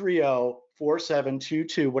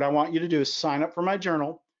 833-230-4722, what I want you to do is sign up for my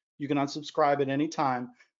journal. You can unsubscribe at any time.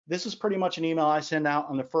 This is pretty much an email I send out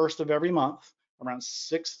on the first of every month around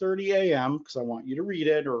 6:30 a.m. because I want you to read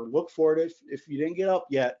it or look for it if you didn't get up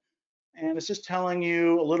yet. And it's just telling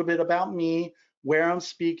you a little bit about me, where I'm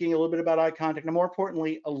speaking, a little bit about Eye Contact, and more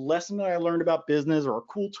importantly, a lesson that I learned about business or a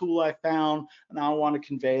cool tool I found, and I want to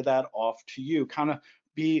convey that off to you, kind of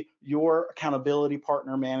be your accountability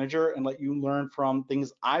partner manager and let you learn from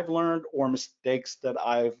things I've learned or mistakes that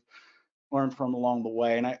I've learned from along the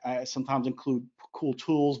way. And I sometimes include cool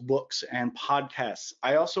tools, books, and podcasts.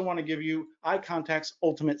 I also want to give you Eye Contact's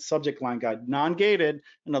ultimate subject line guide, non-gated.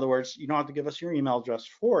 In other words, you don't have to give us your email address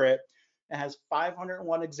for it. It has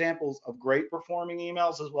 501 examples of great performing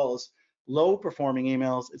emails as well as low performing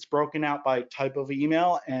emails. It's broken out by type of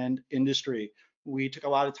email and industry. We took a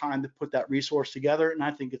lot of time to put that resource together, and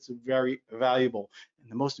I think it's very valuable. And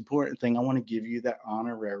the most important thing, I want to give you that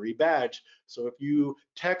honorary badge. So if you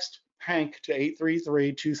text Hank to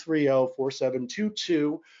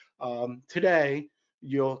 833-230-4722 today,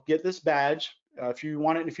 you'll get this badge. If you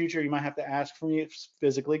want it in the future, you might have to ask for me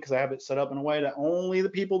physically because I have it set up in a way that only the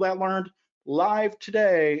people that learned live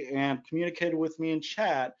today and communicated with me in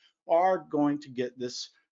chat are going to get this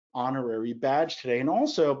honorary badge today. And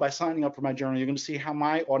also by signing up for my journal, you're going to see how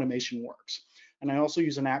my automation works. And I also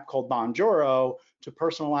use an app called Bonjoro to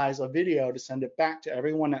personalize a video to send it back to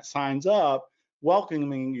everyone that signs up,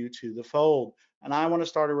 welcoming you to the fold. And I want to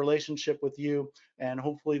start a relationship with you, and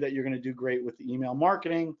hopefully that you're going to do great with email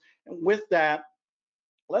marketing. And with that,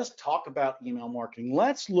 let's talk about email marketing.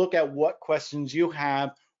 Let's look at what questions you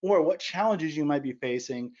have or what challenges you might be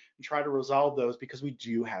facing and try to resolve those, because we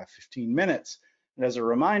do have 15 minutes. And as a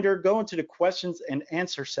reminder, go into the questions and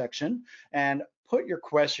answer section and put your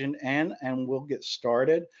question in, and we'll get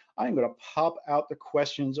started. I'm going to pop out the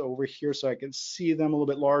questions over here so I can see them a little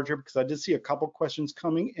bit larger, because I did see a couple questions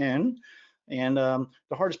coming in. And the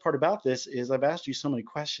hardest part about this is I've asked you so many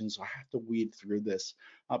questions, so I have to weed through this.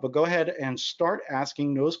 But go ahead and start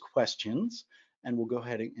asking those questions, and we'll go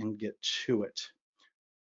ahead and get to it.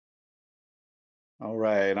 All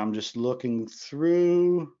right, I'm just looking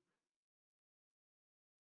through.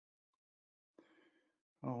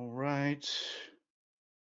 All right.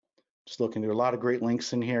 Just looking, there are a lot of great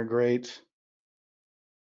links in here, great.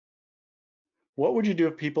 What would you do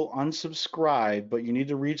if people unsubscribe, but you need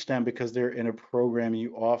to reach them because they're in a program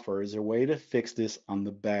you offer? Is there a way to fix this on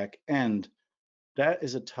the back end? That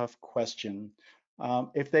is a tough question.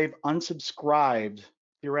 If they've unsubscribed,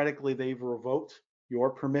 theoretically, they've revoked your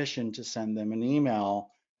permission to send them an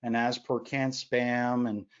email. And as per CAN spam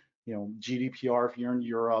and GDPR, if you're in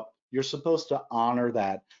Europe, you're supposed to honor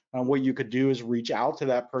that. What you could do is reach out to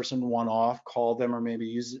that person one-off, call them, or maybe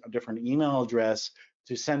use a different email address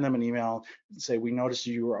to send them an email and say, we noticed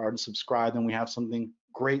you are unsubscribed and we have something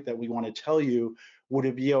great that we want to tell you. Would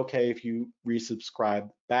it be okay if you resubscribe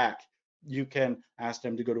back? You can ask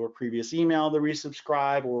them to go to a previous email to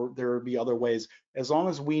resubscribe, or there would be other ways. As long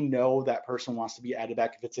as we know that person wants to be added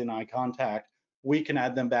back, if it's in eye contact, we can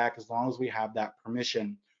add them back as long as we have that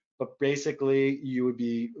permission. But basically, you would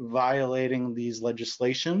be violating these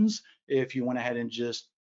legislations if you went ahead and just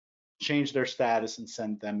change their status and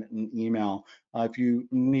send them an email. If you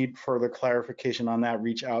need further clarification on that,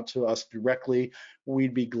 reach out to us directly.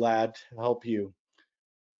 We'd be glad to help you.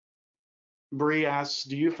 Bree asks,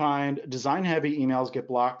 do you find design-heavy emails get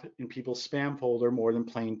blocked in people's spam folder more than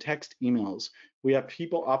plain text emails? We have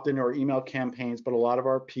people opt into our email campaigns, but a lot of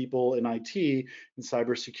our people in IT and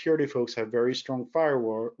cybersecurity folks have very strong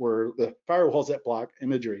firewalls that block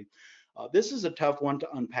imagery. This is a tough one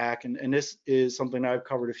to unpack, and this is something I've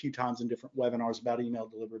covered a few times in different webinars about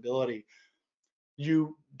email deliverability.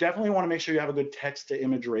 You definitely want to make sure you have a good text to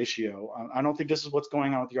image ratio. I don't think this is what's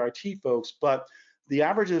going on with your IT folks, but the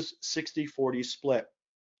average is 60-40 split.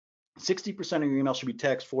 60% of your email should be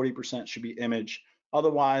text, 40% should be image.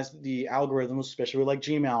 Otherwise, the algorithms, especially like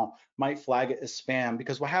Gmail, might flag it as spam,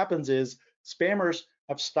 because what happens is spammers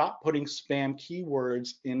have stopped putting spam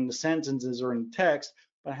keywords in the sentences or in text,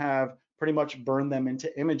 but have pretty much burned them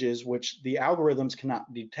into images, which the algorithms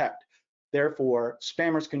cannot detect. Therefore,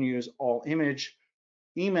 spammers can use all image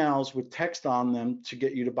emails with text on them to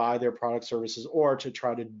get you to buy their product services or to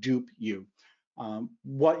try to dupe you.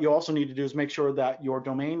 What you also need to do is make sure that your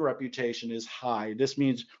domain reputation is high. This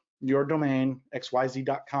means your domain,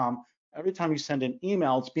 xyz.com, every time you send an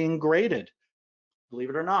email, it's being graded. Believe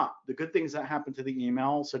it or not, the good things that happen to the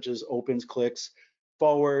email, such as opens, clicks,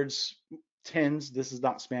 forwards, tins, this is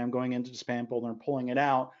not spam, going into the spam folder and pulling it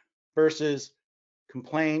out, versus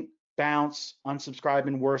complaint, bounce, unsubscribe,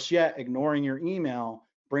 and worse yet, ignoring your email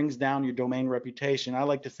brings down your domain reputation. I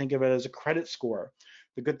like to think of it as a credit score.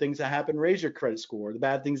 The good things that happen raise your credit score. The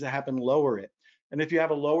bad things that happen lower it. And if you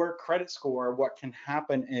have a lower credit score, what can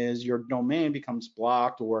happen is your domain becomes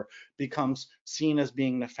blocked or becomes seen as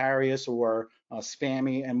being nefarious or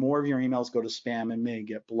spammy, and more of your emails go to spam and may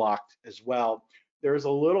get blocked as well. There's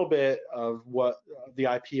a little bit of what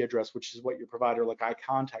the IP address, which is what your provider like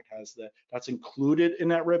iContact has, that's included in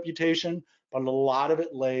that reputation, but a lot of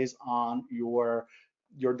it lays on your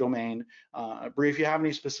domain. Bree, if you have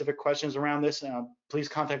any specific questions around this, please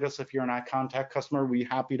contact us. If you're an iContact customer, we're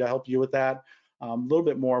happy to help you with that. A little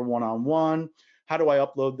bit more one-on-one. How do I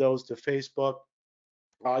upload those to Facebook?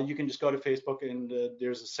 You can just go to Facebook, and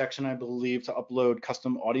there's a section, I believe, to upload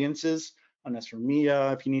custom audiences. And that's for me.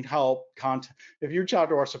 If you need help, if you reach out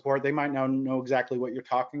to our support, they might know exactly what you're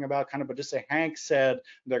talking about, but just say, Hank said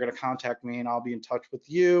they're going to contact me, and I'll be in touch with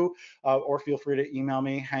you. Or feel free to email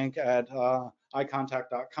me,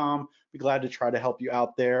 hank@icontact.com. Be glad to try to help you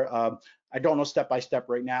out there. I don't know step by step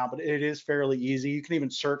right now, but it is fairly easy. You can even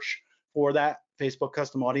search for that Facebook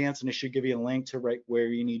custom audience, and it should give you a link to right where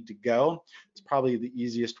you need to go. It's probably the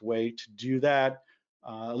easiest way to do that.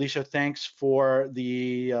 Alicia, thanks for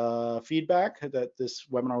the feedback that this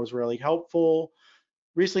webinar was really helpful.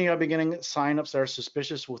 Recently, I've been getting signups that are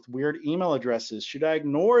suspicious with weird email addresses. Should I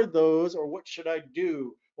ignore those or what should I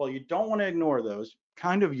do? Well, you don't want to ignore those.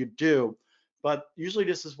 Kind of you do, but usually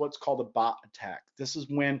this is what's called a bot attack. This is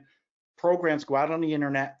when programs go out on the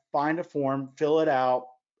internet, find a form, fill it out,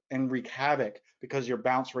 and wreak havoc because your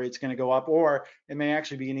bounce rate's going to go up, or it may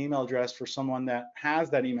actually be an email address for someone that has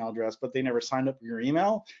that email address, but they never signed up for your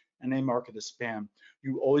email and they mark it as spam.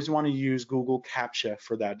 You always want to use Google CAPTCHA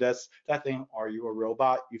for that. That's that thing, are you a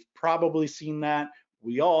robot? You've probably seen that.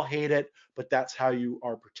 We all hate it, but that's how you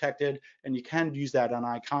are protected. And you can use that on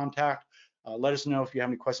iContact. Let us know if you have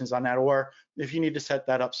any questions on that, or if you need to set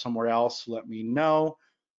that up somewhere else, let me know.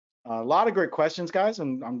 A lot of great questions, guys,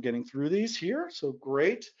 and I'm getting through these here, so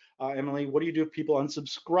great. Emily, what do you do if people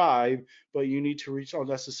unsubscribe, but you need to reach, oh,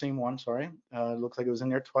 that's the same one, sorry. It looks like it was in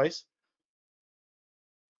there twice.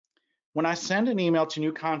 When I send an email to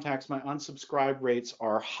new contacts, my unsubscribe rates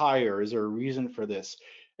are higher. Is there a reason for this?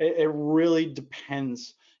 It really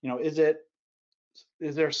depends. Is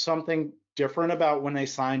there something different about when they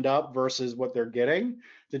signed up versus what they're getting?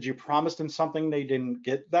 Did you promise them something they didn't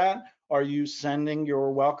get that? Are you sending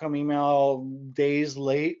your welcome email days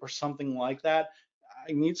late or something like that?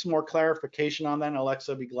 I need some more clarification on that. And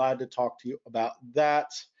Alexa, I'd be glad to talk to you about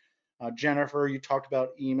that. Jennifer, you talked about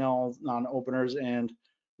email non-openers and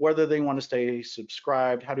whether they want to stay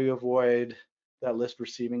subscribed. How do you avoid that list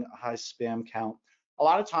receiving a high spam count? A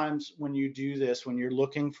lot of times when you do this, when you're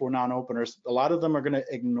looking for non-openers, a lot of them are going to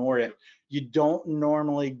ignore it. You don't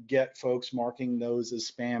normally get folks marking those as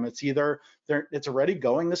spam. It's either it's already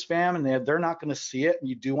going to spam and they're not going to see it, and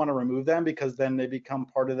you do want to remove them because then they become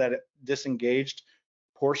part of that disengaged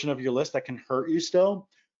portion of your list that can hurt you still.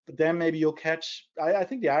 But then maybe you'll catch, I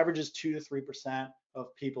think the average is 2 to 3%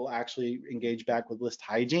 of people actually engage back with list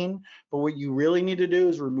hygiene. But what you really need to do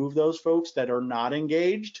is remove those folks that are not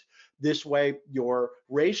engaged. This way, your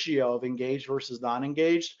ratio of engaged versus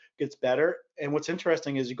non-engaged gets better. And what's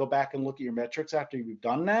interesting is you go back and look at your metrics after you've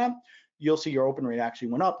done that, you'll see your open rate actually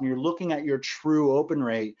went up. And you're looking at your true open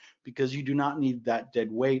rate because you do not need that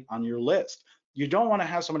dead weight on your list. You don't want to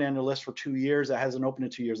have somebody on your list for 2 years that hasn't opened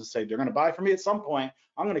in 2 years and say, they're going to buy from me at some point.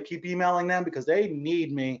 I'm going to keep emailing them because they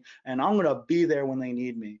need me and I'm going to be there when they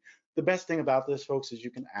need me. The best thing about this, folks, is you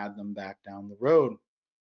can add them back down the road.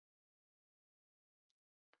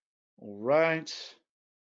 All right.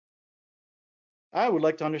 I would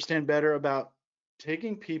like to understand better about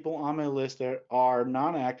taking people on my list that are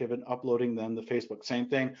non-active and uploading them to Facebook. Same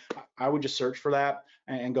thing. I would just search for that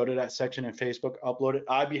and go to that section in Facebook, upload it.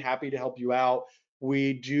 I'd be happy to help you out.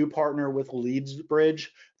 We do partner with Leads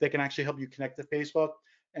Bridge. They can actually help you connect to Facebook.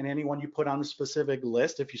 And anyone you put on a specific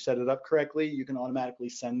list, if you set it up correctly, you can automatically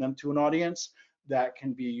send them to an audience. That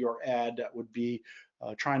can be your ad that would be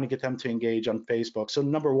trying to get them to engage on Facebook. So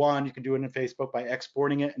number one, you can do it in Facebook by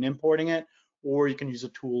exporting it and importing it, or you can use a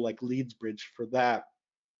tool like Leads Bridge for that.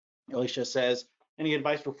 Alicia says, any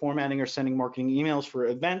advice for formatting or sending marketing emails for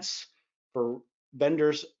events for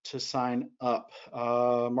vendors to sign up?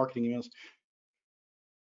 Marketing emails.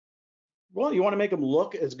 Well, you want to make them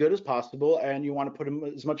look as good as possible, and you want to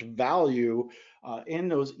put as much value in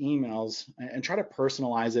those emails and try to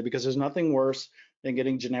personalize it, because there's nothing worse than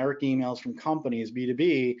getting generic emails from companies,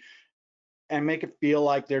 B2B, and make it feel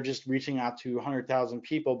like they're just reaching out to 100,000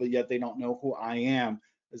 people, but yet they don't know who I am.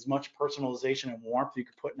 As much personalization and warmth you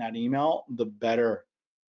could put in that email, the better.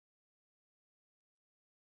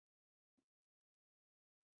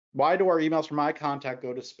 Why do our emails from my contact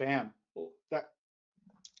go to spam? Well,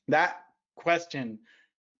 that question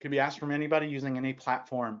could be asked from anybody using any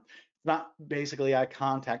platform. It's not basically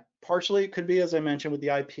iContact. Partially, it could be, as I mentioned, with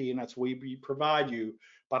the IP, and that's what we provide you.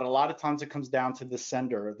 But a lot of times it comes down to the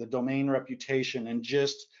sender, the domain reputation, and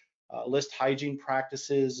just list hygiene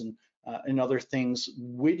practices and other things.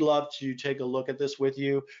 We'd love to take a look at this with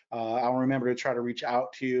you. I'll remember to try to reach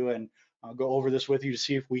out to you and go over this with you to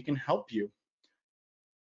see if we can help you.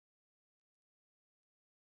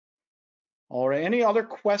 All right, any other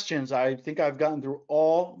questions? I think I've gotten through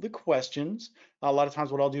all the questions. A lot of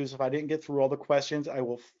times what I'll do is if I didn't get through all the questions, I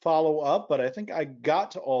will follow up, but I think I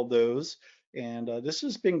got to all those. And this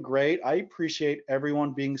has been great. I appreciate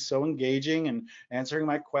everyone being so engaging and answering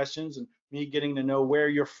my questions and me getting to know where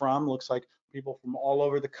you're from. Looks like people from all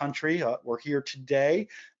over the country were here today.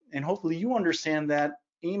 And hopefully you understand that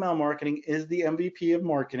email marketing is the MVP of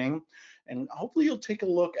marketing. And hopefully you'll take a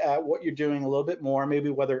look at what you're doing a little bit more, maybe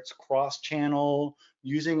whether it's cross-channel,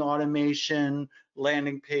 using automation,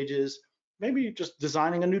 landing pages, maybe just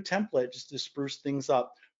designing a new template just to spruce things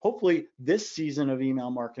up. Hopefully this season of email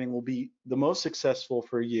marketing will be the most successful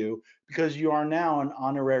for you because you are now an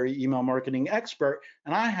honorary email marketing expert,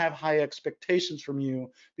 and I have high expectations from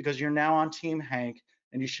you because you're now on Team Hank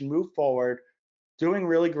and you should move forward doing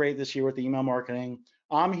really great this year with email marketing.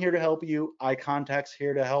 I'm here to help you. iContact's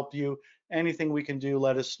here to help you. Anything we can do,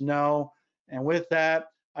 let us know. And with that,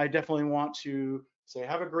 I definitely want to say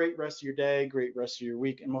have a great rest of your day, great rest of your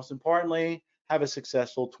week, and most importantly, have a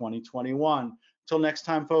successful 2021. Until next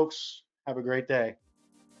time, folks, have a great day.